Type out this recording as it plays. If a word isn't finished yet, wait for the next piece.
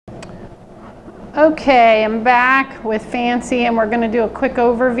Okay, I'm back with Fancy and we're going to do a quick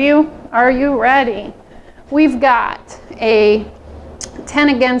overview. Are you ready? We've got a 10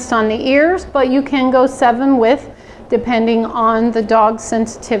 against on the ears, but you can go 7 with, depending on the dog's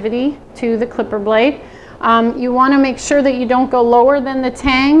sensitivity to the clipper blade. You want to make sure that you don't go lower than the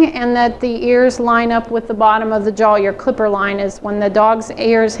tang and that the ears line up with the bottom of the jaw. Your clipper line is when the dog's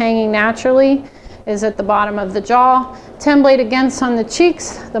ears hanging naturally is at the bottom of the jaw. 10 blade against on the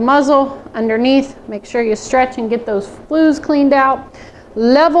cheeks, the muzzle, underneath. Make sure you stretch and get those flues cleaned out.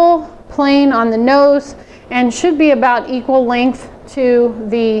 Level plane on the nose and should be about equal length to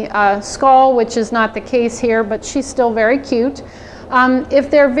the skull, which is not the case here, but she's still very cute.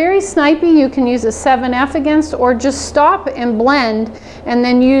 If they're very snipey, you can use a 7F against, or just stop and blend and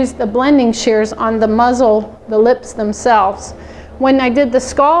then use the blending shears on the muzzle, the lips themselves. When I did the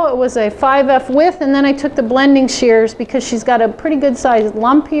skull, it was a 5F width, and then I took the blending shears because she's got a pretty good sized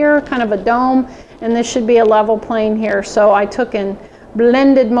lump here, kind of a dome, and this should be a level plane here. So I took and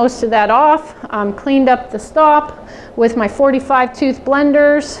blended most of that off, cleaned up the stop with my 45 tooth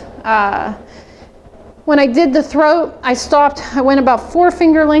blenders. When I did the throat, I went about 4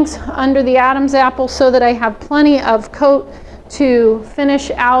 finger lengths under the Adam's apple so that I have plenty of coat to finish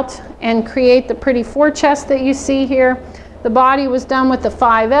out and create the pretty forechest that you see here. The body was done with the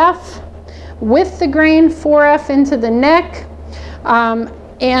 5F, with the grain 4F into the neck.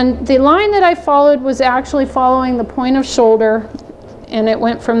 And the line that I followed was actually following the point of shoulder, and it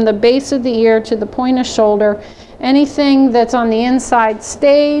went from the base of the ear to the point of shoulder. Anything that's on the inside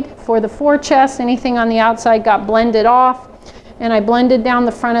stayed for the forechest, anything on the outside got blended off. And I blended down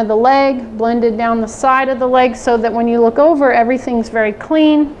the front of the leg, blended down the side of the leg so that when you look over, everything's very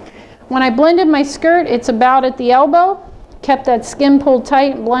clean. When I blended my skirt, it's about at the elbow. Kept that skin pulled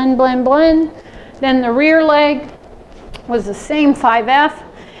tight, blend, blend, blend. Then the rear leg was the same 5F,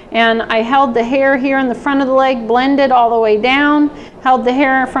 and I held the hair here in the front of the leg, blended all the way down, held the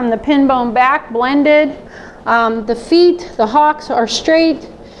hair from the pin bone back, blended. The feet, the hocks are straight.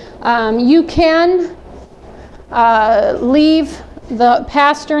 You can leave the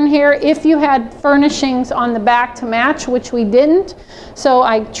pastern hair if you had furnishings on the back to match, which we didn't. So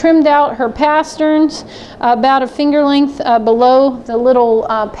I trimmed out her pasterns about a finger length below the little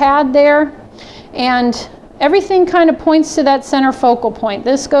pad there, and everything kind of points to that center focal point.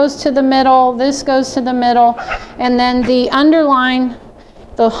 This goes to the middle, this goes to the middle, and then the underline,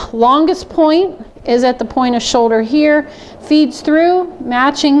 the longest point is at the point of shoulder here, feeds through,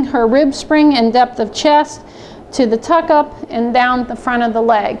 matching her rib spring and depth of chest to the tuck up and down the front of the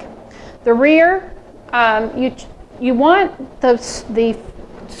leg. The rear, you want the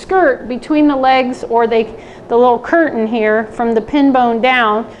skirt between the legs, or the little curtain here from the pin bone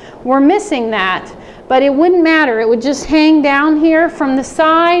down. We're missing that, but it wouldn't matter. It would just hang down here from the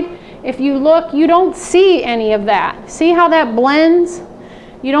side. If you look, you don't see any of that. See how that blends?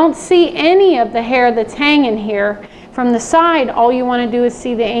 You don't see any of the hair that's hanging here. From the side, all you want to do is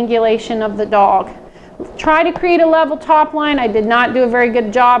see the angulation of the dog. Try to create a level top line. I did not do a very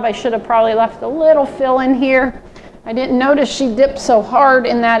good job. I should have probably left a little fill in here. I didn't notice she dipped so hard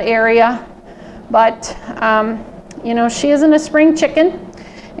in that area, but you know, she isn't a spring chicken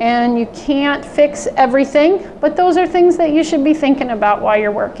and you can't fix everything, but those are things that you should be thinking about while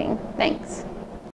you're working. Thanks.